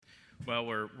Well,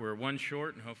 we're one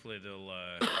short, and hopefully we'll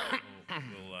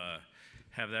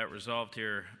have that resolved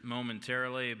here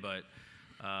momentarily. But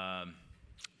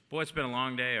boy, it's been a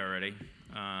long day already.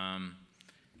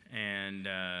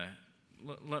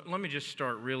 Let me just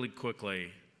start really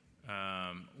quickly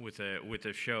with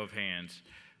a show of hands.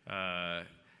 How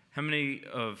many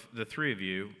of the three of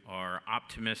you are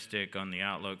optimistic on the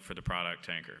outlook for the product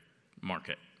tanker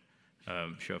market?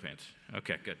 Show of hands.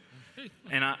 Okay, good.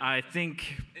 And I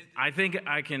think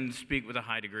I can speak with a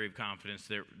high degree of confidence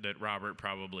that Robert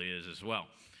probably is as well.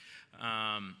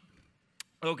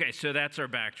 Okay, so that's our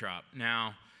backdrop.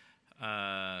 Now,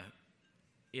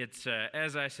 it's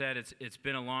as I said, it's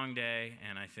been a long day,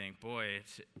 and I think, boy,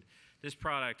 this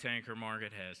product tanker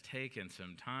market has taken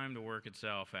some time to work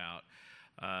itself out.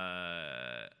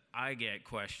 I get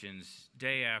questions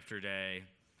day after day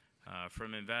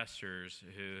from investors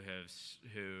who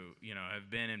have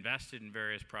been invested in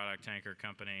various product tanker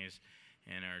companies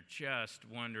and are just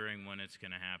wondering when it's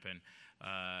going to happen.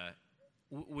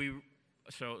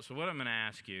 So what I'm going to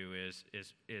ask you is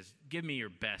give me your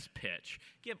best pitch.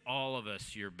 Give all of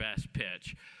us your best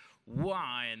pitch.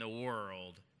 Why in the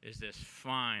world is this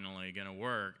finally going to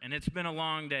work? And it's been a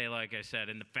long day, like I said,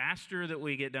 and the faster that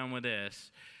we get done with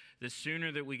this, the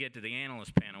sooner that we get to the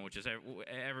analyst panel, which is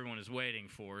everyone is waiting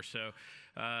for. So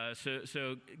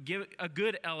give a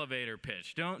good elevator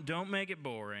pitch. Don't make it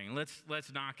boring. Let's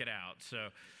knock it out. So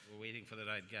we're waiting for the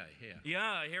right guy here.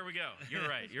 Yeah, here we go. You're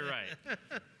right.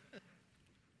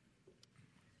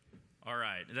 All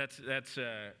right. That's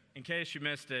in case you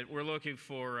missed it, we're looking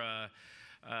for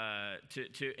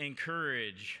to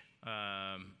encourage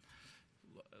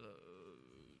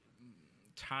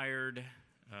tired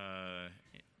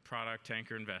product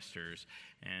tanker investors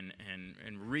and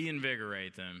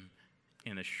reinvigorate them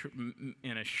in a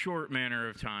short manner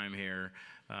of time here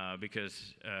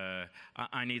because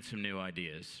I need some new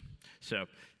ideas. So,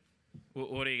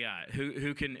 what do you got?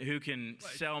 Who can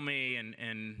sell me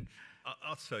and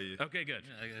I'll tell you. Okay, good.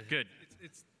 Good.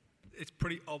 It's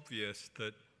pretty obvious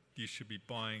that you should be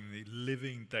buying the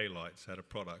living daylights out of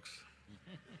products.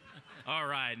 All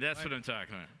right, that's what I'm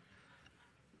talking about.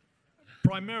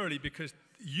 Primarily because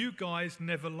you guys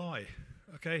never lie,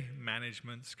 okay?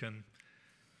 Managements can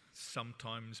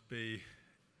sometimes be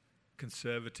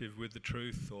conservative with the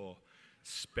truth or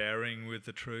sparing with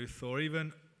the truth or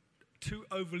even too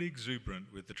overly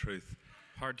exuberant with the truth.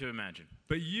 Hard to imagine.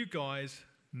 But you guys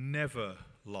never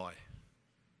lie,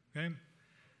 okay?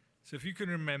 So if you can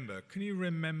you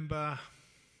remember,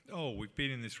 we've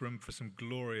been in this room for some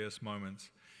glorious moments.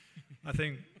 I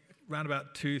think around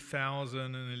about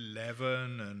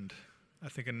 2011, and I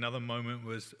think another moment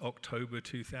was October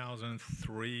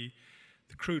 2003.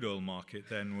 The crude oil market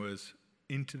then was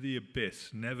into the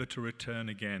abyss, never to return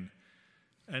again.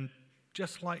 And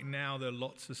just like now, there are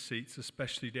lots of seats,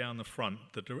 especially down the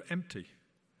front, that are empty.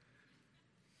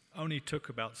 Only took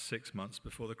about 6 months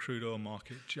before the crude oil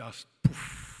market just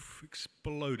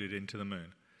exploded into the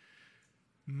moon.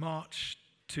 March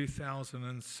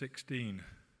 2016,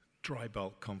 dry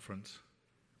bulk conference.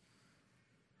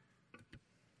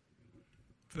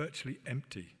 Virtually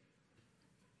empty.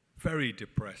 Very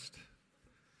depressed.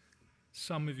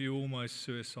 Some of you almost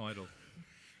suicidal.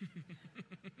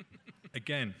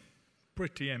 Again,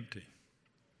 pretty empty.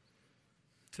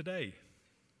 Today,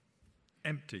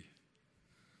 empty.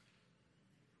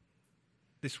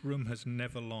 This room has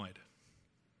never lied.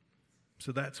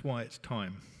 So that's why it's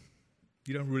time.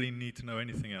 You don't really need to know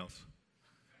anything else.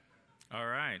 All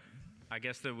right. I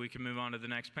guess that we can move on to the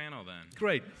next panel then.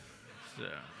 Great. So.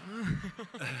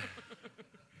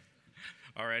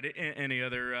 All right. Any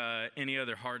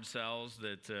other hard sells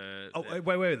that?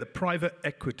 Wait. The private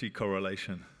equity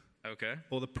correlation. Okay.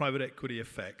 Or the private equity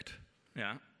effect.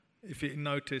 Yeah. If you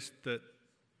noticed that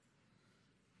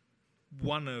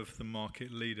one of the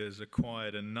market leaders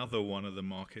acquired another one of the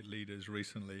market leaders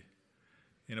recently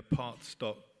in a part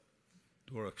stock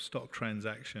or a stock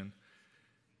transaction,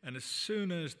 and as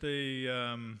soon as the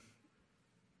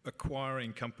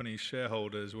acquiring company's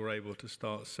shareholders were able to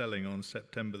start selling on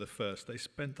September the 1st, they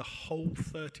spent the whole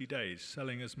 30 days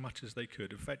selling as much as they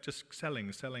could. In fact, just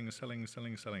selling.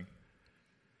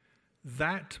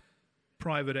 That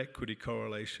private equity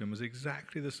correlation was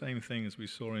exactly the same thing as we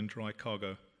saw in dry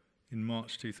cargo in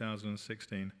March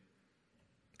 2016.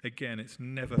 Again, it's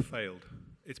never failed.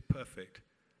 It's perfect.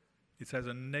 It has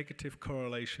a negative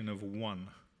correlation of 1.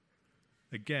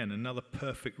 Again, another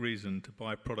perfect reason to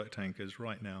buy product tankers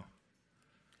right now.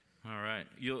 All right.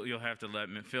 You'll have to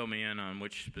fill me in on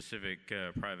which specific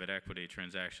private equity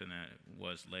transaction that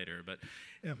was later. But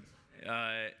yeah.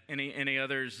 Any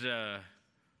others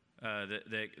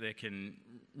that can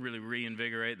really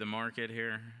reinvigorate the market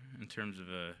here in terms of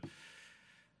a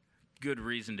good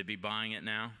reason to be buying it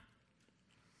now?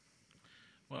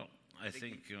 Well, I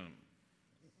think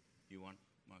You want,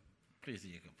 Mark? please,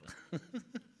 Jacob.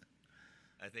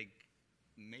 I think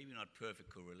maybe not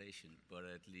perfect correlation, but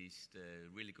at least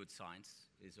really good signs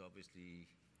is obviously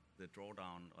the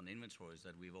drawdown on inventories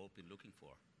that we've all been looking for,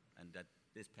 and that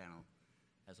this panel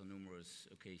has on numerous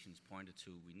occasions pointed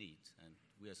to we need. And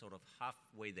we are sort of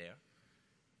halfway there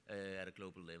at a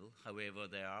global level. However,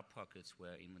 there are pockets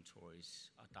where inventories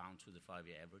are down to the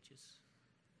 5-year averages.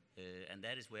 And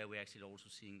that is where we're actually also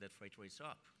seeing that freight rates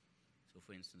are up. So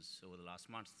for instance, over the last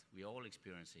month, we're all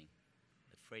experiencing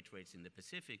that freight rates in the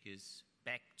Pacific is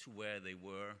back to where they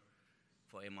were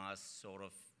for MRs sort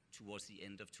of towards the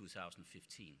end of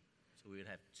 2015. So we would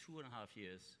have 2.5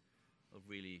 years of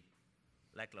really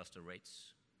lackluster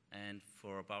rates, and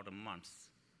for about a month,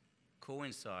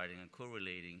 coinciding and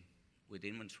correlating with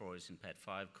inventories in Pad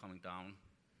 5 coming down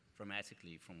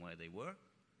dramatically from where they were,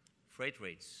 freight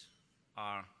rates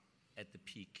are at the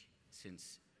peak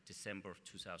since December of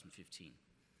 2015.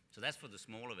 So that's for the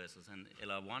smaller vessels, and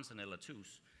LR1s and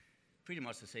LR2s, pretty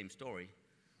much the same story.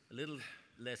 A little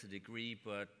less a degree,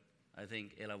 but I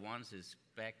think LR1s is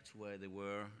back to where they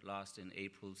were last in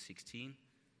April 16,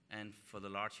 and for the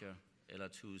larger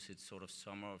LR2s, it's sort of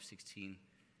summer of 16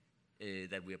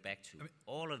 that we're back to.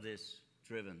 All of this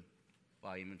driven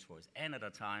by inventories, and at a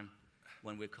time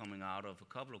when we're coming out of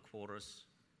a couple of quarters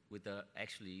with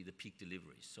actually the peak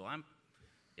deliveries. So I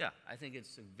think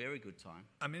it's a very good time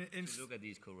to look at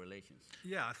these correlations.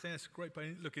 Yeah, I think that's great. But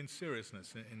look, in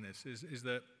seriousness in this is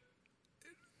that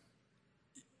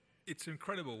it's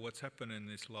incredible what's happened in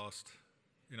this last,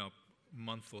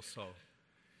 month or so.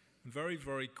 Very,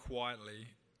 very quietly,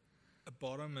 a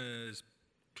bottom has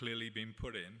clearly been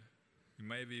put in. You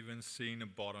may have even seen a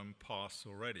bottom pass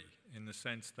already, in the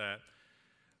sense that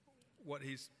what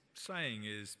he's saying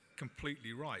is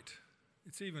completely right.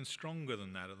 It's even stronger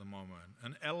than that at the moment.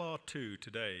 An LR2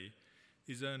 today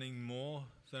is earning more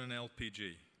than an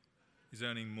LPG, is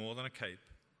earning more than a Cape,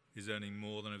 is earning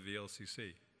more than a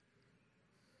VLCC.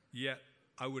 Yet,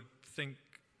 I would think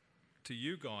to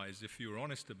you guys, if you were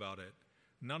honest about it,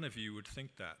 none of you would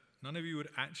think that. None of you would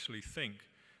actually think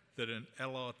that an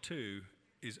LR2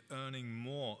 is earning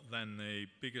more than the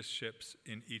biggest ships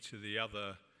in each of the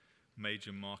other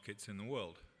major markets in the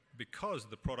world, because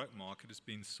the product market has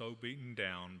been so beaten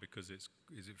down because it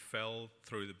fell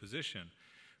through the position.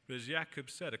 But as Jakob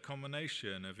said, a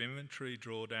combination of inventory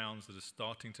drawdowns that are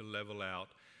starting to level out,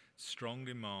 strong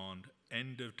demand,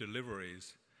 end of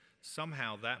deliveries,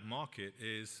 somehow that market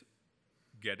is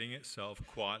getting itself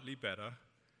quietly better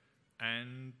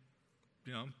and,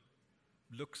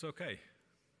 looks okay.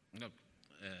 Look,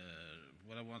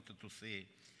 what I wanted to say,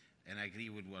 and I agree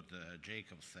with what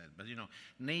Jacob said, but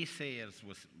naysayers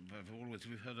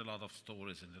we've heard a lot of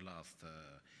stories in the last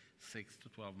 6 to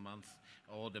 12 months.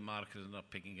 Oh, the market is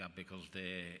not picking up because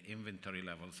the inventory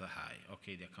levels are high.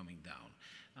 Okay, they're coming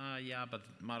down. Yeah, but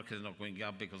the market is not going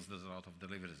up because there's a lot of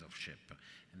deliveries of ship.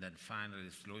 And then finally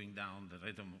slowing down the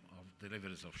rhythm of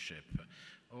deliveries of ship.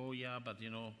 Oh yeah, but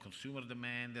consumer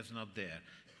demand is not there.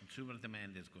 Consumer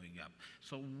demand is going up.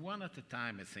 So one at a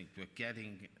time, I think we're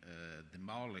getting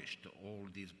demolished all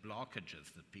these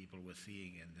blockages that people were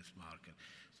seeing in this market.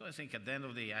 So I think at the end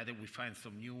of the day, either we find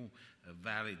some new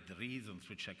valid reasons,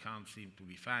 which I can't seem to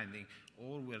be finding,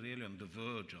 or we're really on the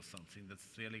verge of something that's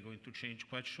really going to change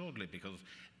quite shortly, because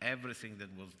everything that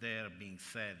was there being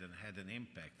said and had an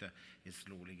impact is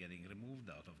slowly getting removed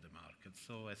out of the market.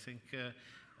 So I think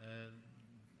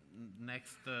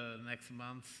next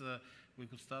month we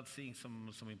could start seeing some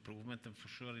improvement, and for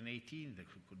sure in 18 there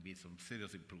could be some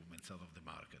serious improvements out of the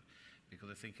market, because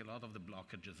I think a lot of the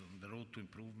blockages on the road to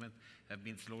improvement have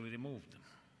been slowly removed.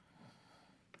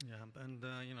 Yeah, and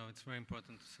it's very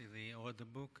important to see the order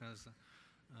book as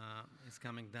it's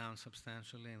coming down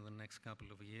substantially in the next couple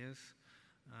of years.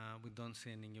 We don't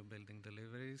see any new building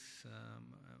deliveries,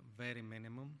 very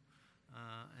minimum.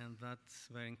 And that's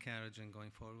very encouraging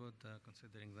going forward,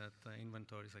 considering that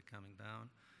inventories are coming down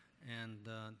and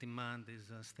demand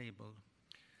is stable.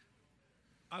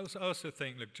 I also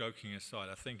think, look, joking aside,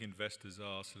 I think investors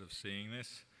are sort of seeing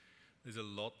this. There's a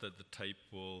lot that the tape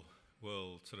will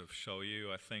sort of show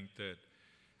you. I think that,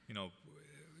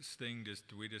 Sting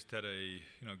we just had a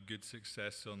good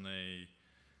success on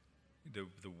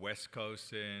the West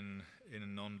Coast in a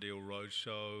non-deal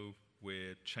roadshow.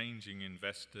 We're changing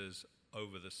investors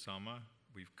over the summer.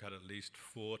 We've got at least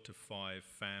 4 to 5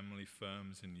 family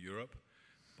firms in Europe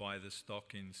buy the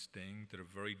stock in Sting that are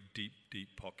very deep, deep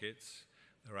pockets.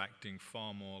 They're acting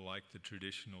far more like the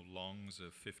traditional longs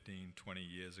of 15, 20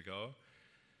 years ago.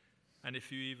 And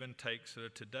if you even take sort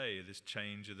of today, this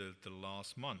change of the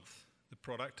last month, the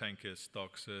product tanker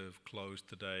stocks have closed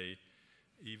today,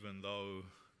 even though,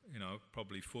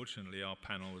 probably fortunately our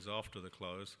panel was after the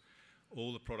close,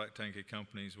 all the product tanker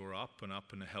companies were up and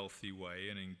up in a healthy way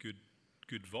and in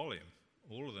good volume.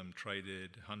 All of them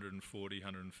traded 140,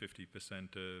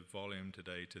 150% of volume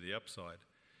today to the upside,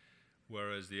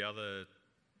 whereas the other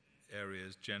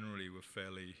areas generally were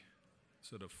fairly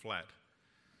sort of flat.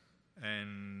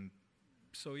 And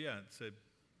so, yeah,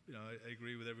 I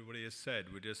agree with everybody has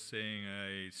said. We're just seeing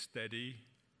a steady,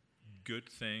 good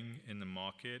thing in the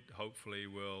market. Hopefully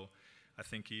I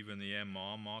think even the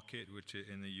MR market, which is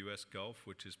in the US Gulf,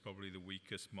 which is probably the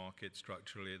weakest market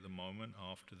structurally at the moment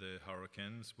after the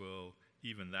hurricanes,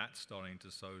 even that's starting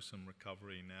to show some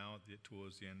recovery now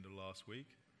towards the end of last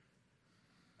week.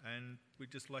 And we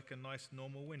just like a nice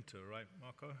normal winter, right,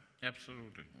 Marco?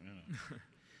 Absolutely.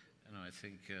 I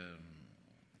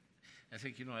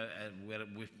think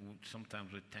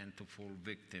sometimes we tend to fall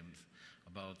victims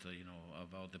about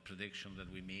the prediction that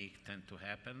we make tend to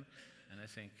happen, and I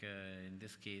think in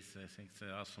this case I think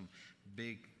there are some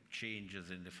big changes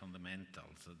in the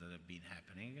fundamentals that have been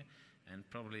happening, and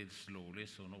probably slowly,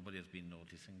 so nobody has been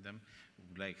noticing them.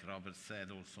 Like Robert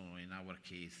said, also in our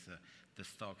case, the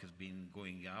stock has been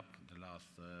going up the last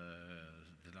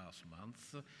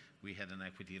months. We had an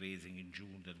equity raising in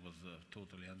June that was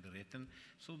totally underwritten.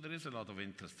 So there is a lot of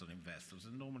interest on investors,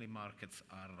 and normally markets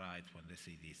are right when they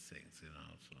see these things,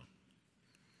 So.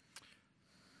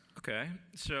 Okay,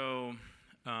 so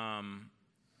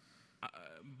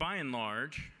by and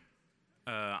large,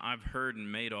 I've heard and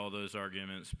made all those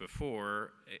arguments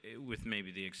before, with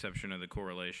maybe the exception of the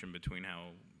correlation between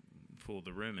how full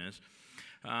the room is.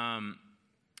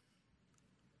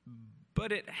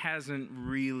 But it hasn't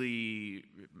really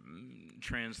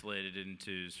translated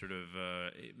into sort of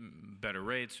better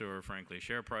rates or, frankly,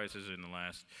 share prices in the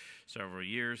last several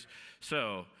years.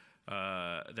 So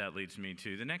that leads me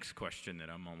to the next question that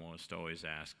I'm almost always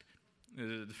asked.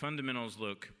 The fundamentals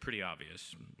look pretty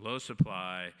obvious. Low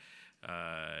supply,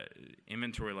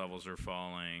 inventory levels are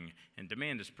falling, and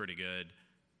demand is pretty good.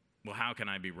 Well, how can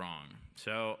I be wrong?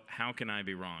 So how can I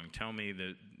be wrong? Tell me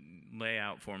lay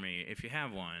out for me, if you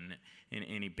have one, in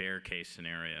any bear case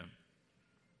scenario.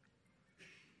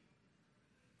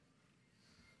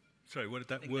 Sorry, what did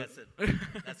that think word?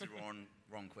 That's a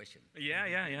wrong question.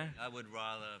 Yeah. I would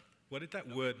rather. What did that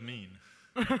word mean?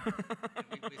 We're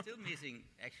still missing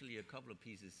actually a couple of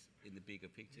pieces in the bigger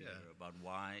picture here about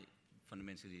why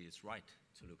fundamentally it's right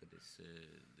to look at this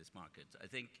market. I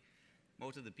think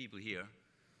most of the people here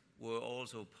were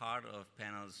also part of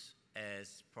panels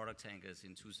as product tankers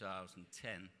in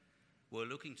 2010 were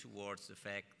looking towards the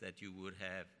fact that you would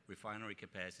have refinery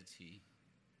capacity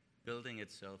building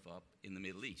itself up in the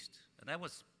Middle East. And that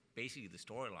was basically the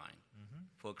storyline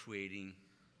for creating,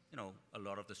 a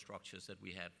lot of the structures that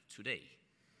we have today.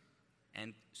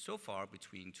 And so far,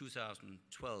 between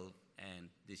 2012 and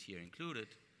this year included,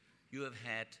 you have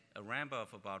had a ramp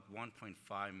of about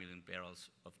 1.5 million barrels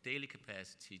of daily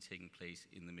capacity taking place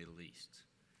in the Middle East.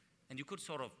 And you could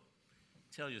sort of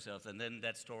tell yourself, and then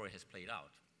that story has played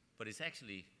out. But it's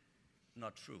actually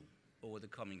not true. Over the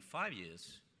coming 5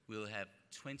 years, we'll have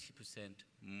 20%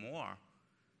 more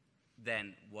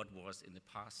than what was in the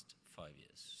past 5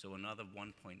 years. So another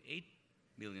 1.8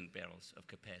 million barrels of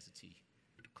capacity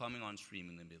coming on stream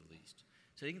in the Middle East.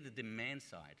 So I think the demand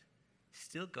side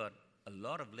still got a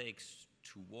lot of legs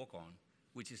to walk on,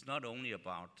 which is not only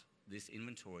about this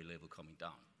inventory level coming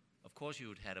down. Of course,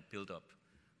 you had a buildup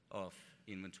of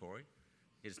inventory.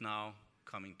 It's now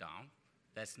coming down.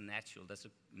 That's natural. That's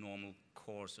a normal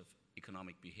course of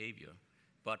economic behavior.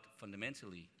 But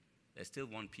fundamentally, there's still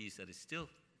one piece that is still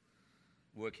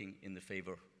working in the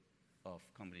favor of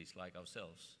companies like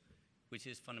ourselves, which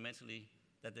is fundamentally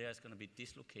that there's going to be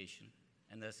dislocation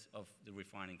and that's of the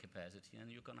refining capacity,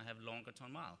 and you're going to have longer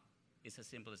ton mile. It's as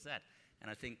simple as that. And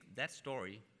I think that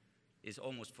story is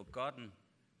almost forgotten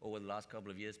over the last couple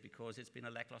of years because it's been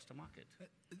a lackluster market.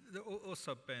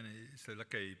 Also, Ben, so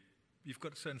you've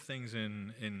got certain things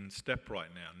in step right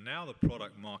now. Now the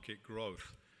product market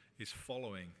growth is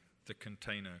following the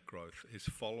container growth, is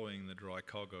following the dry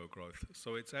cargo growth.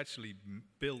 So it's actually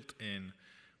built in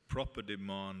proper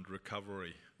demand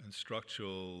recovery and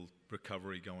structural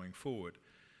recovery going forward.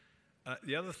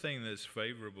 The other thing that's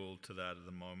favorable to that at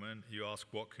the moment, you ask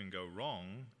what can go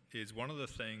wrong, is one of the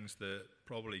things that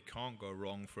probably can't go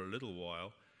wrong for a little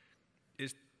while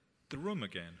is the room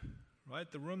again, right?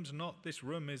 This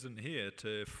room isn't here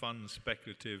to fund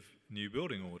speculative new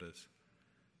building orders.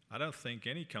 I don't think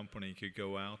any company could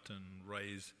go out and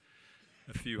raise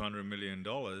a few $100 million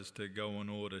to go and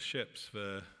order ships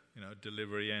for,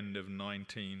 delivery end of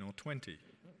 19 or 20.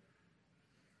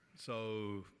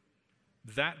 So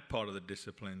that part of the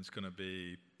discipline is going to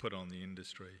be put on the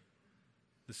industry.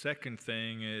 The second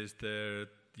thing is the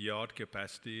yard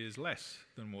capacity is less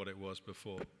than what it was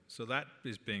before. So that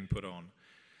is being put on.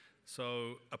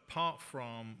 So apart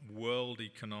from world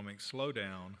economic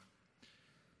slowdown,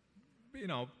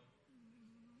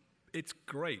 it's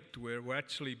great. We're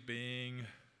actually being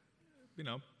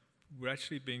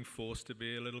forced to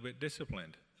be a little bit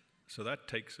disciplined. So that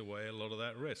takes away a lot of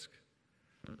that risk.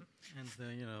 And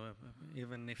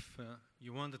even if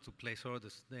you wanted to place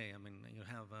orders today, you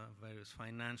have various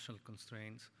financial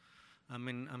constraints.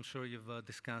 I'm sure you've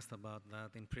discussed about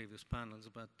that in previous panels,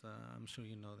 but I'm sure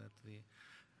you know that the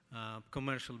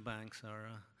commercial banks are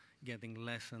getting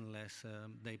less and less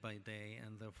day by day,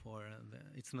 and therefore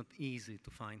it's not easy to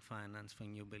find finance for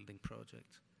new building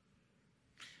projects.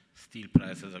 Steel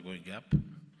prices are going up,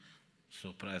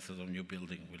 so prices of new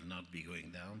building will not be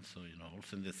going down. So,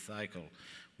 also in this cycle,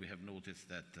 we have noticed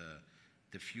that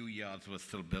the few yards were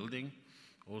still building,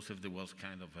 also if there was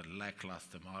kind of a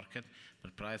lackluster market,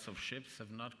 but price of ships have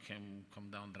not come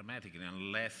down dramatically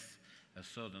unless a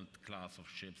certain class of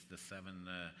ships, the 7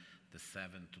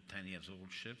 to 10 years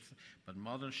old ships, but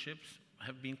modern ships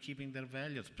have been keeping their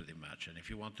values pretty much. And if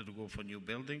you wanted to go for new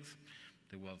buildings,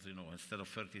 there was, instead of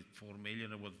 34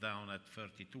 million, it was down at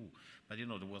 32. But, there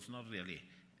was not really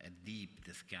a deep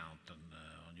discount on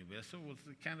new buildings. So it was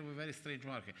kind of a very strange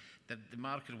market. That the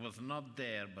market was not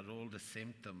there, but all the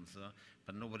symptoms,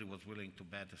 but nobody was willing to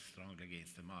bet strongly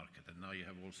against the market. And now you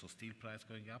have also steel price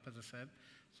going up, as I said.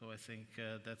 So I think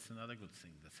that's another good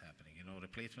thing that's happening.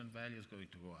 Replacement value is going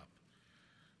to go up.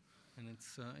 And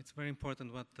it's very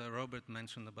important what Robert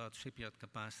mentioned about shipyard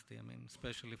capacity.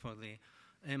 Especially for the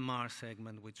MR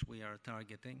segment, which we are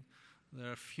targeting.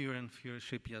 There are fewer and fewer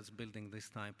shipyards building this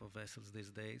type of vessels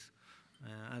these days.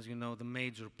 As you know, the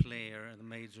major player, the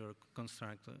major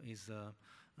constructor is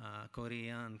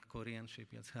Korea, and Korean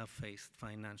shipyards have faced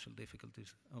financial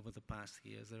difficulties over the past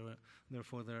years.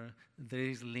 Therefore, there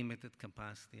is limited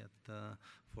capacity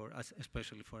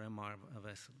especially for MR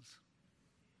vessels.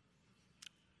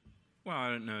 Well, I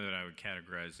don't know that I would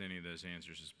categorize any of those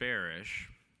answers as bearish.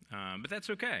 But that's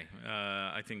okay.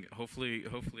 I think hopefully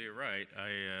you're right.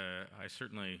 I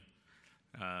certainly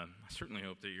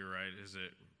hope that you're right.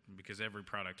 Because every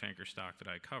product tanker stock that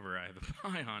I cover, I have a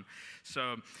buy on.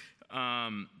 So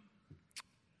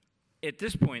at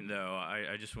this point, though,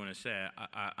 I just want to say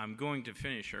I'm going to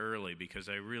finish early because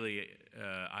I really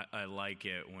I like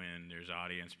it when there's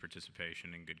audience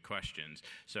participation and good questions.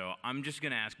 So I'm just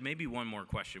going to ask maybe one more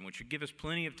question, which should give us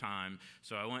plenty of time.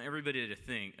 So I want everybody to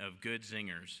think of good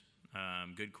zingers,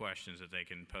 good questions that they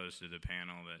can pose to the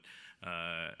panel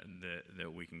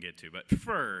that we can get to. But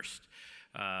first,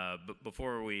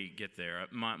 before we get there,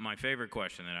 my favorite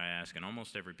question that I ask in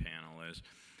almost every panel is,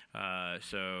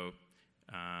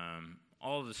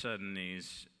 all of a sudden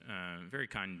these very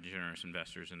kind and generous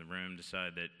investors in the room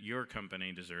decide that your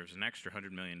company deserves an extra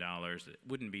 $100 million that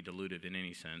wouldn't be dilutive in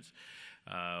any sense.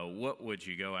 What would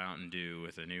you go out and do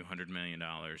with a new $100 million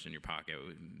in your pocket?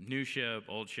 New ship,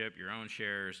 old ship, your own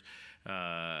shares,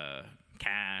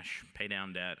 cash, pay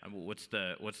down debt? What's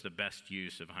the best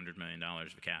use of $100 million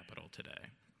of capital today?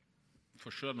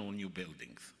 For sure, no new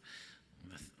buildings.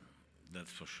 That's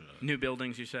for sure. New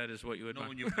buildings, you said, is what you would buy?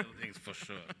 No new buildings, for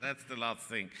sure. That's the last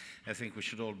thing I think we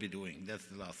should all be doing. That's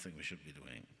the last thing we should be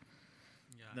doing.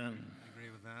 Yeah, I agree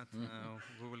with that.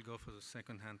 We will go for the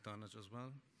second-hand tonnage as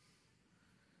well.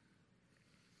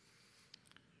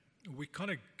 We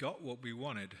kind of got what we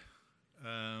wanted.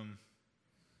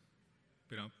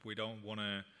 We don't want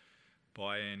to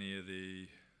buy any of the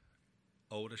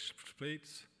older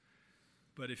fleets.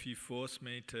 But if you force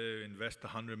me to invest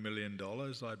 $100 million,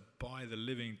 I'd buy the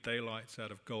living daylights out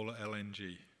of Golar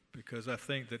LNG because I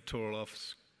think that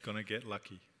Torolof's going to get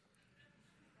lucky.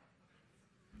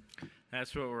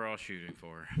 That's what we're all shooting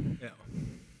for. Yeah.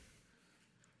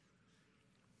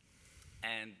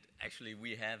 And actually,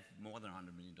 we have more than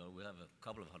 $100 million. We have a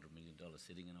couple of $100 million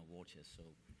sitting in our war chest, so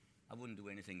I wouldn't do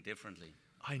anything differently.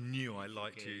 I knew I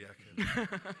liked you,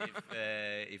 Jakob.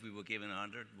 If we were given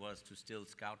 100, was to still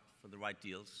scout for the right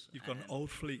deals. You've got an old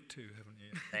fleet too, haven't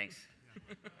you? Thanks.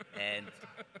 And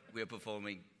we're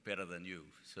performing better than you.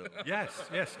 So Yes,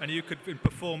 and you could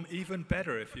perform even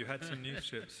better if you had some new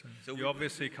ships. So you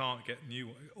obviously can't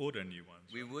order new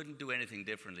ones. we wouldn't do anything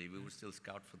differently. We would still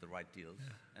scout for the right deals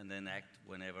and then act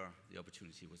whenever the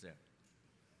opportunity was there.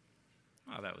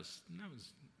 Oh, that was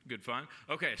Good fun.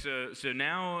 Okay, so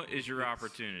now is your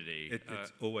opportunity.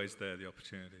 It's always there, the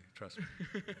opportunity. Trust me.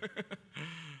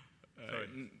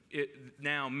 Sorry.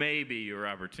 Now may be your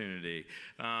opportunity.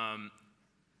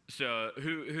 So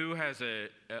who has a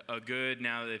good,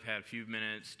 now that they've had a few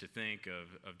minutes to think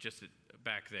of just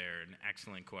back there, an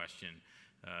excellent question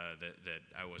that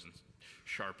I wasn't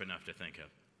sharp enough to think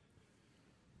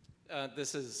of?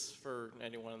 This is for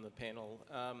anyone on the panel.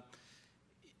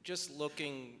 Just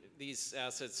looking, these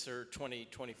assets are 20,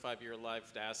 25-year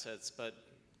lived assets, but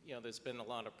there's been a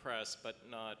lot of press, but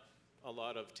not a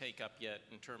lot of take-up yet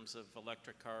in terms of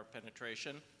electric car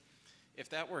penetration. If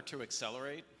that were to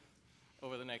accelerate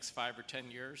over the next 5 or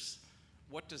 10 years,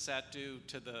 what does that do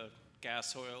to the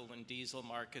gas, oil, and diesel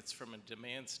markets from a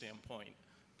demand standpoint?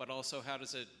 But also, how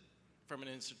does it, from an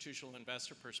institutional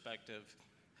investor perspective,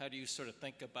 how do you sort of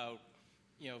think about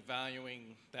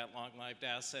valuing that long-lived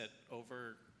asset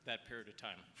over that period of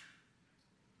time?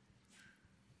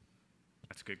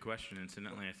 That's a good question.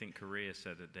 Incidentally, I think Korea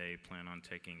said that they plan on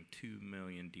taking 2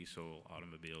 million diesel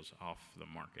automobiles off the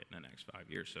market in the next 5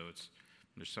 years. So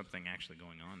there's something actually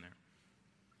going on there.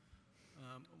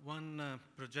 One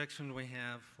projection we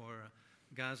have for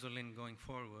gasoline going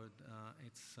forward,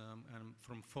 it's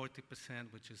from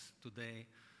 40%, which is today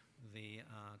the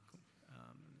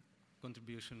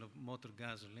contribution of motor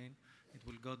gasoline. It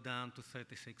will go down to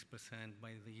 36%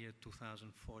 by the year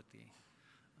 2040.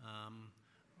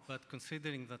 But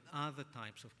considering that other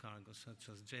types of cargo, such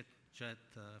as jet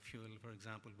fuel, for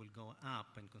example, will go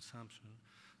up in consumption,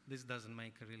 this doesn't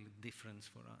make a real difference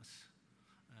for us.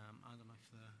 I don't know if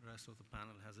the rest of the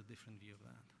panel has a different view of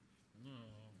that. No.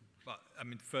 But,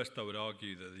 first I would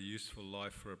argue that the useful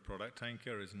life for a product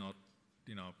tanker is not,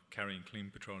 carrying clean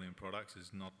petroleum products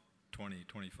is not 20,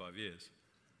 25 years.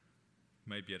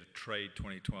 Maybe at a trade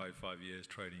 20, 25 years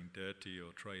trading dirty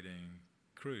or trading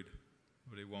crude,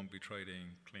 but it won't be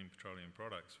trading clean petroleum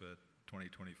products for 20,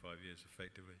 25 years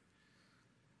effectively.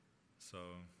 So,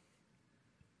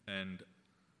 and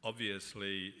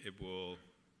obviously it will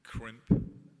crimp,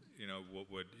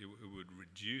 it would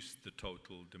reduce the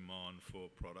total demand for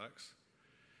products,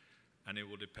 and it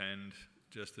will depend,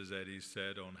 just as Eddie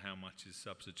said, on how much is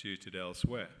substituted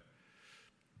elsewhere.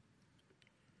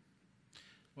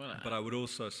 Well, but I would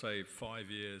also say 5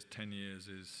 years, 10 years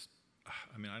is, I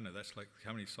don't know, that's like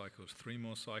how many cycles? 3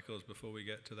 more cycles before we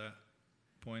get to that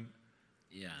point?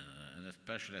 Yeah, and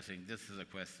especially I think this is a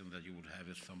question that you would have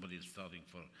if somebody is starting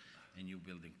for a new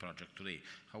building project today.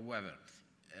 However,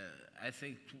 I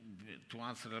think to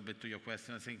answer a little bit to your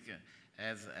question, I think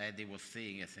as Eddie was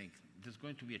saying, I think there's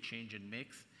going to be a change in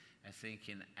mix. I think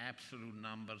in absolute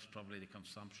numbers, probably the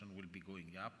consumption will be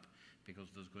going up because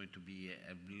there's going to be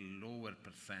a lower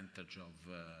percentage of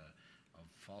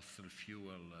fossil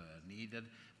fuel needed,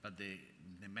 but the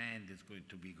demand is going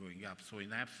to be going up. So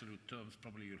in absolute terms,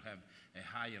 probably you'll have a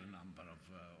higher number of,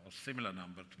 or similar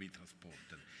number to be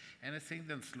transported. And I think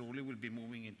then slowly we'll be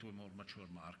moving into a more mature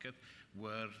market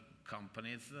where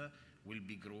companies will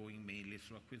be growing mainly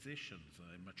through acquisitions.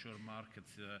 In mature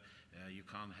markets, you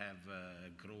can't have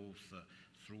growth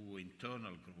through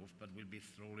internal growth, but will be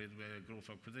slowly growth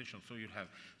acquisition. So you'll have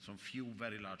some few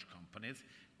very large companies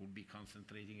who will be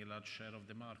concentrating a large share of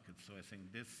the market. So I think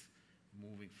this,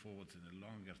 moving forward in a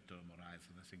longer term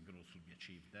horizon, I think growth will be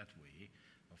achieved that way,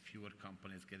 of fewer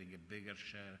companies getting a bigger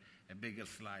share, a bigger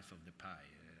slice of the pie.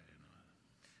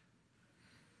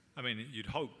 You'd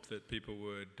hope that people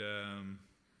would,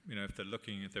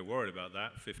 if they're worried about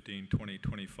that, 15, 20,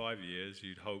 25 years,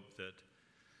 you'd hope that,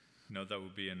 that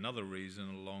would be another reason,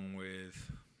 along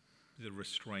with the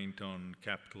restraint on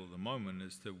capital at the moment,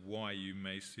 as to why you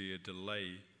may see a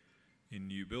delay in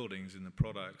new buildings in the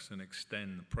products and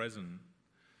extend the present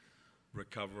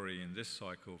recovery in this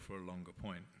cycle for a longer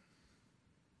point.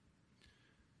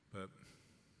 But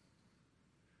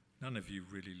none of you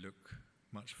really look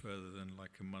much further than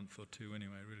like a month or two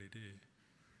anyway, really, do you?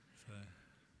 So.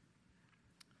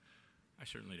 I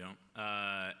certainly don't.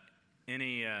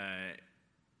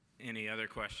 Any other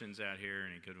questions out here?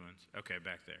 Any good ones? Okay,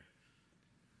 back there.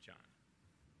 John.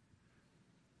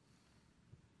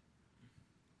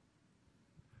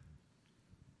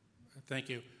 Thank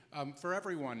you. For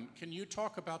everyone, can you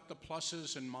talk about the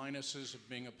pluses and minuses of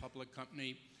being a public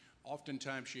company?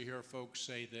 Oftentimes you hear folks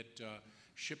say that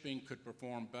shipping could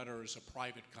perform better as a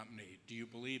private company. Do you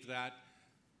believe that?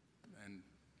 And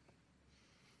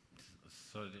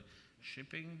So the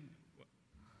shipping?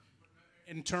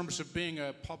 in terms of being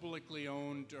a publicly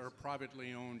owned or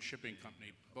privately owned shipping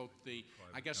company, both the,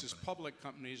 I guess as public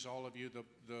companies, all of you,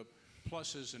 the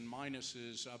pluses and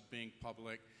minuses of being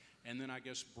public? And then I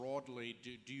guess broadly,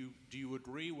 do you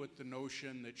agree with the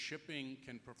notion that shipping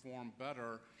can perform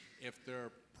better if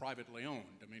they're privately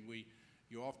owned? I mean,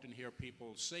 you often hear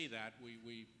people say that.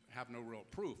 We have no real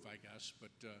proof, I guess,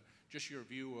 but just your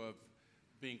view of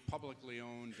being publicly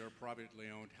owned or privately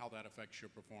owned, how that affects your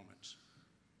performance.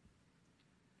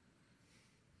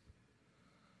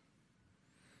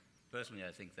 Personally,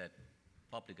 I think that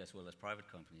public as well as private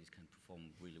companies can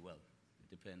perform really well. It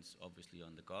depends obviously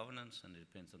on the governance and it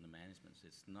depends on the management.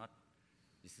 It's not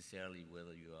necessarily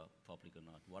whether you are public or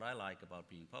not. What I like about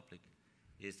being public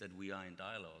is that we are in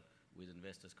dialogue with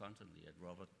investors constantly. As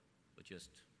Robert was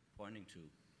just pointing to,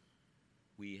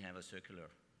 we have a circular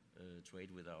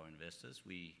trade with our investors.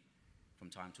 We, from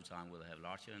time to time, will have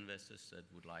larger investors that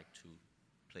would like to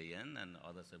play in and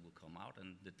others that will come out.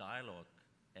 And the dialogue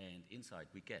and insight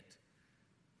we get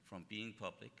from being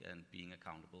public and being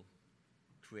accountable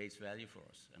creates value for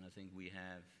us. And I think we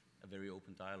have a very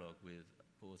open dialogue with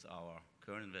both our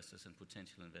current investors and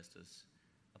potential investors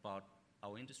about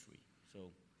our industry.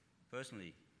 So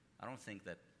personally, I don't think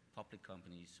that public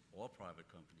companies or private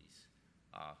companies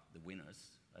are the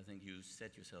winners. I think you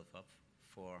set yourself up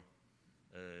for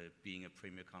being a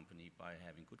premier company by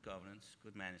having good governance,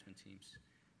 good management teams,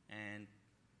 and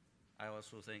I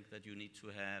also think that you need to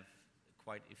have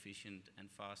quite efficient and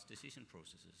fast decision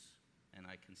processes. And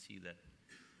I can see that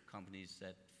companies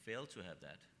that fail to have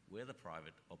that, whether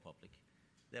private or public,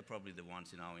 they're probably the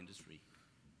ones in our industry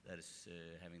that is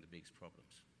having the biggest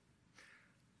problems.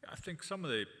 I think some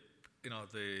of the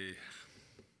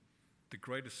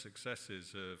greatest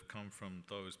successes have come from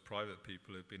those private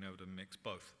people who've been able to mix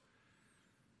both.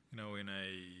 In a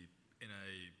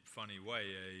funny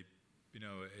way,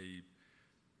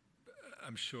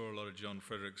 I'm sure a lot of John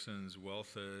Frederickson's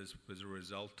wealth was a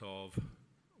result of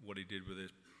what he did with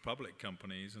his public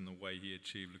companies and the way he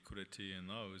achieved liquidity in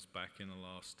those back in the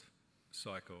last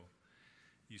cycle.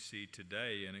 You see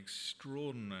today an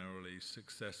extraordinarily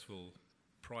successful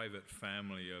private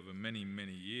family over many,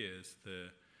 many years.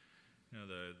 The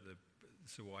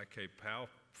YK Powell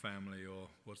family, or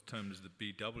what's termed as the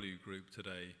BW Group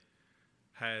today,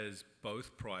 has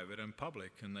both private and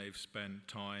public, and they've spent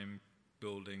time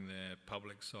building their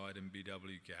public side in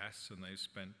BW Gas, and they've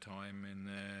spent time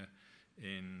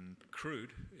in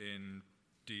crude in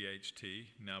DHT,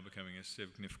 now becoming a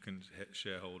significant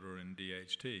shareholder in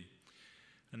DHT.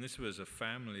 And this was a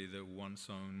family that once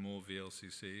owned more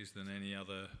VLCCs than any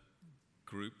other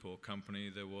group or company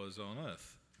there was on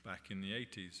Earth back in the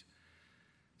 80s.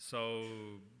 So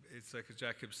it's like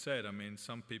Jacob said, I mean,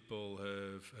 some people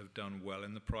have done well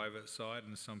in the private side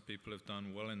and some people have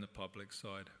done well in the public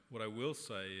side. What I will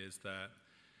say is that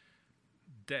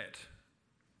debt,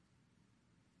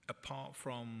 apart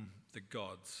from the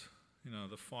gods,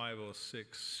 the 5 or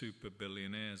 6 super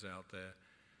billionaires out there,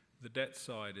 the debt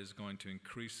side is going to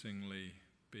increasingly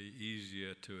be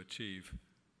easier to achieve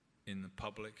in the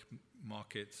public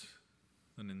markets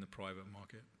than in the private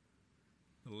market.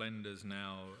 The lenders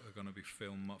now are going to be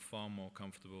feel far more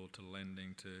comfortable to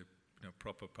lending to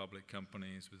proper public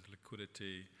companies with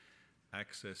liquidity,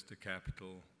 access to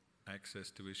capital,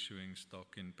 access to issuing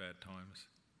stock in bad times.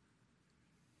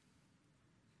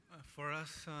 For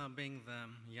us, being the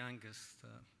youngest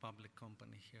public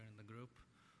company here in the group,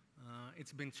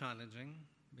 it's been challenging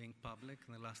being public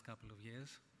in the last couple of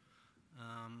years.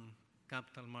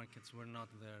 Capital markets were not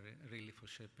there really for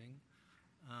shipping.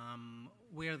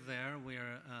 We're there. We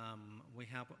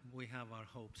have our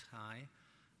hopes high.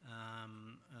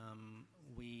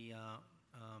 We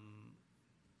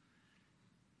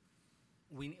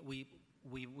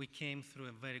came through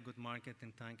a very good market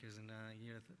in tankers in the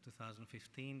year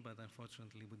 2015, but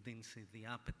unfortunately we didn't see the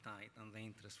appetite and the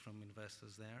interest from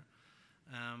investors there.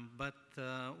 But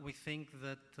we think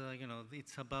that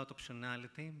it's about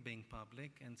optionality, being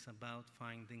public, and it's about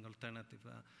finding alternative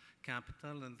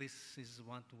capital, and this is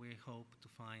what we hope to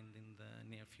find in the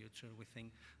near future. We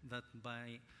think that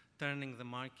by turning the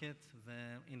market,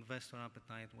 the investor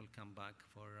appetite will come back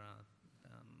for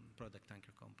product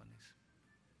tanker companies.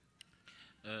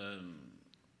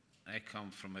 I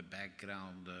come from a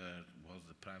background was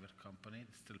a private company.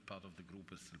 Still part of the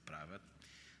group is still private.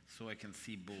 So I can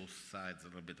see both sides a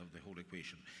little bit of the whole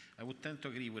equation. I would tend to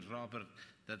agree with Robert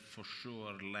that for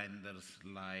sure lenders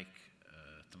like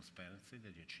transparency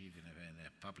that you achieve in a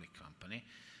public company.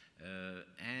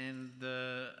 And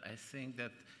I think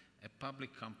that a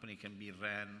public company can be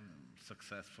ran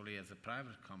successfully as a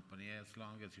private company as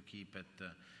long as you keep it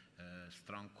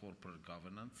strong corporate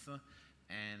governance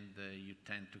and you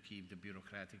tend to keep the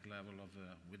bureaucratic level of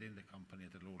within the company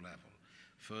at a low level.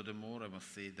 Furthermore, I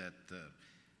must say that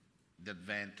the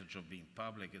advantage of being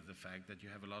public is the fact that you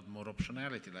have a lot more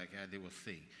optionality, like Adi was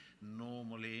saying.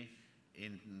 Normally,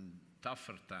 in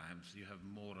tougher times, you have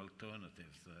more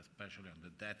alternatives, especially on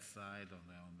the debt side, on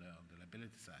the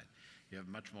liability side. You have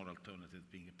much more alternatives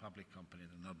being a public company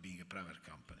than not being a private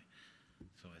company.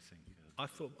 So I think... I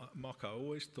thought, Mark, I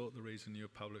always thought the reason you were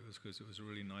public was because it was a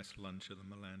really nice lunch at the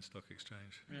Milan Stock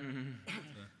Exchange.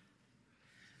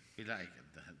 We like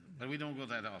it, but we don't go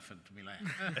that often to Milan.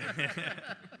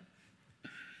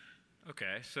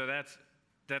 Okay, so that's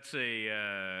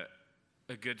a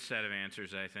good set of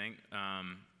answers, I think.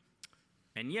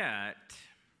 And yet,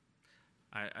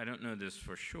 I don't know this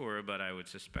for sure, but I would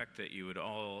suspect that you would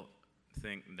all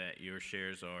think that your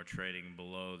shares are trading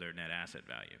below their net asset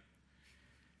value.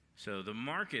 So the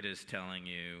market is telling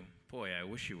you, boy, I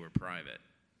wish you were private.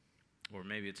 Or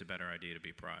maybe it's a better idea to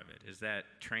be private. Is that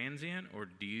transient, or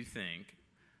do you think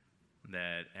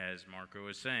that, as Marco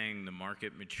was saying, the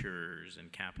market matures and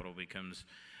capital becomes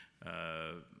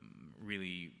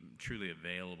really, truly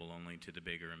available only to the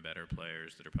bigger and better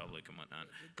players that are public and whatnot,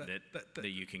 that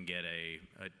you can get a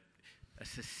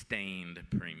sustained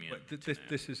premium?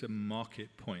 This is a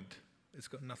market point. It's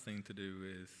got nothing to do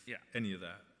with any of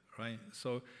that, right?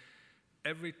 So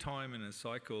every time in a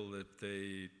cycle that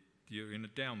you're in a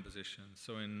down position.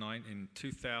 So in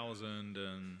 2000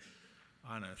 and,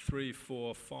 I don't know, 3,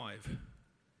 4, 5,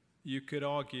 you could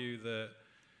argue that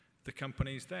the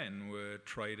companies then were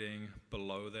trading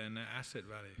below their net asset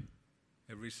value.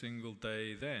 Every single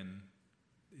day then,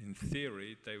 in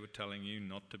theory, they were telling you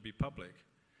not to be public.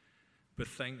 But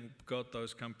thank God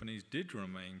those companies did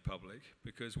remain public,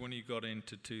 because when you got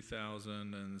into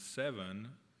 2007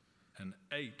 and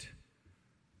 8,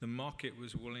 the market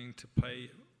was willing to pay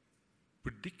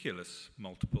ridiculous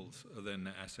multiples of their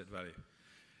net asset value.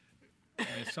 I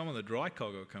mean, some of the dry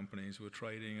cargo companies were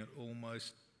trading at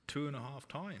almost 2.5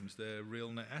 times their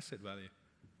real net asset value.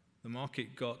 The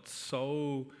market got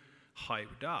so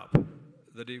hyped up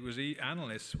that it was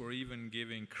analysts were even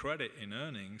giving credit in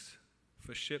earnings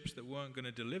for ships that weren't going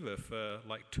to deliver for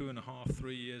like 2.5,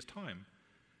 3 years' time.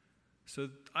 So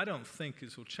I don't think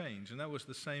this will change. And that was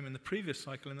the same in the previous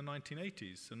cycle in the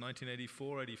 1980s. So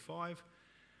 1984, 85,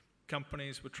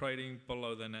 companies were trading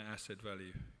below their net asset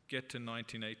value. Get to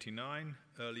 1989,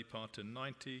 early part of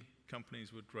 90,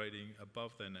 companies were trading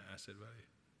above their net asset value.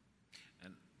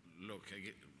 And look,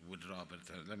 with Robert,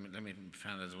 let me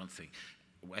finalize one thing.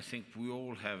 I think we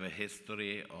all have a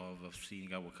history of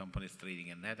seeing our companies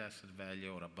trading at net asset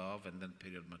value or above, and then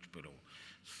period much below.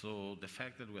 So the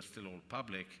fact that we're still all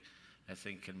public, I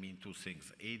think, can mean two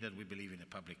things: A, that we believe in a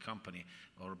public company,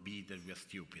 or B, that we're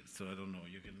stupid. So I don't know.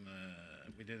 You can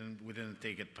we didn't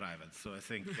take it private. So I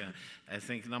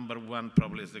think number one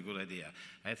probably is a good idea.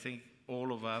 I think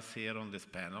all of us here on this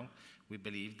panel, we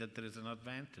believe that there is an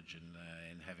advantage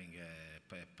in having a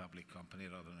public company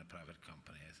rather than a private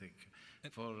company. I think I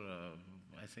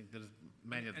think there's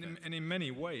many advantages. And in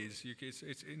many ways,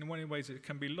 in many ways it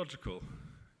can be logical.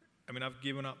 I mean, I've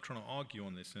given up trying to argue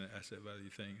on this asset value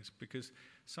thing. It's because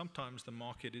sometimes the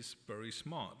market is very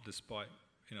smart, despite,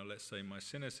 let's say, my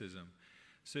cynicism.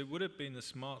 So it would have been the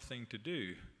smart thing to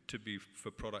do to be for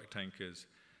product tankers,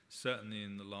 certainly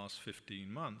in the last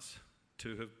 15 months,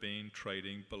 to have been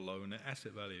trading below net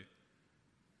asset value,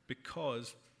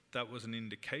 because that was an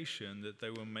indication that they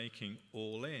were making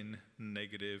all-in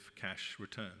negative cash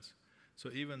returns. So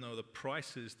even though the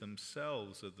prices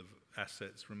themselves of the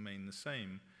assets remain the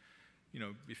same,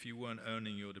 if you weren't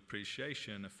earning your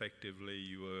depreciation, effectively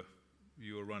you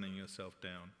were running yourself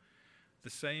down. The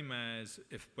same as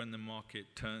if when the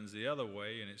market turns the other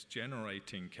way and it's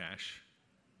generating cash,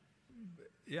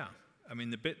 I mean,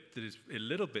 the bit that is a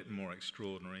little bit more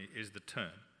extraordinary is the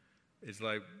turn. It's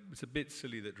a bit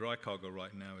silly that dry cargo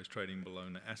right now is trading below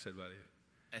net asset value.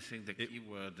 I think the key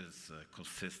word is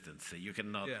consistency. You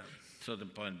cannot, at a certain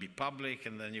point, be public,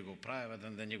 and then you go private,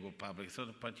 and then you go public. At a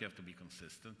certain point, you have to be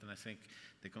consistent. And I think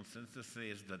the consistency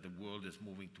is that the world is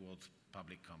moving towards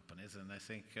public companies. And I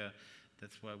think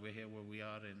that's why we're here where we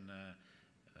are in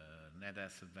net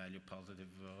asset value, positive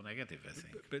or negative, I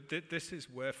think. But this is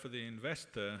where, for the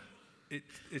investor,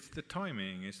 it's the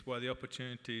timing. It's why the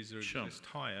opportunities are just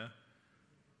higher.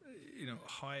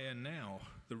 Higher now.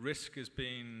 The risk has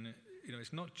been...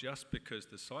 it's not just because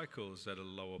the cycle's at a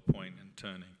lower point and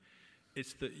turning.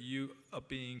 It's that you are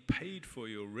being paid for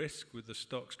your risk with the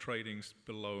stocks trading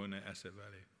below net asset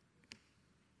value.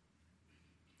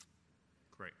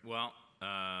 Great. Well,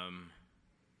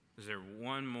 is there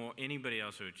one more? Anybody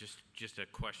else, or just a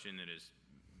question that is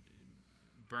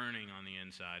burning on the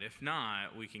inside? If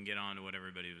not, we can get on to what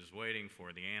everybody was waiting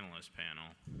for, the analyst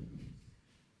panel.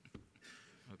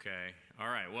 Okay. All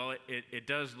right. Well, it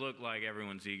does look like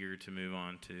everyone's eager to move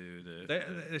on to the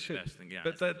They should. best thing. Yeah.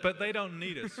 But they don't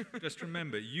need us. Just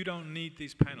remember, you don't need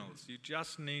these panels. You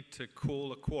just need to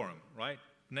call a quorum, right?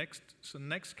 Next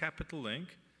Capital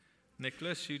Link,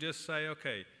 Nicholas, you just say,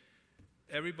 okay,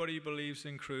 everybody who believes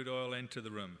in crude oil, enter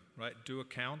the room, right? Do a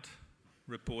count,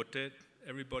 report it.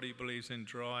 Everybody who believes in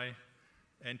dry,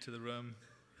 enter the room.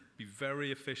 Be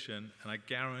very efficient, and I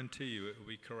guarantee you it will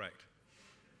be correct.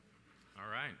 All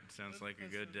right. Sounds like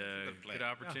a good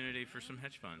opportunity for some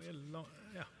hedge funds. Yeah. All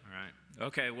right.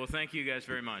 Okay. Well, thank you guys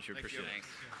very much. I appreciate it. Thanks.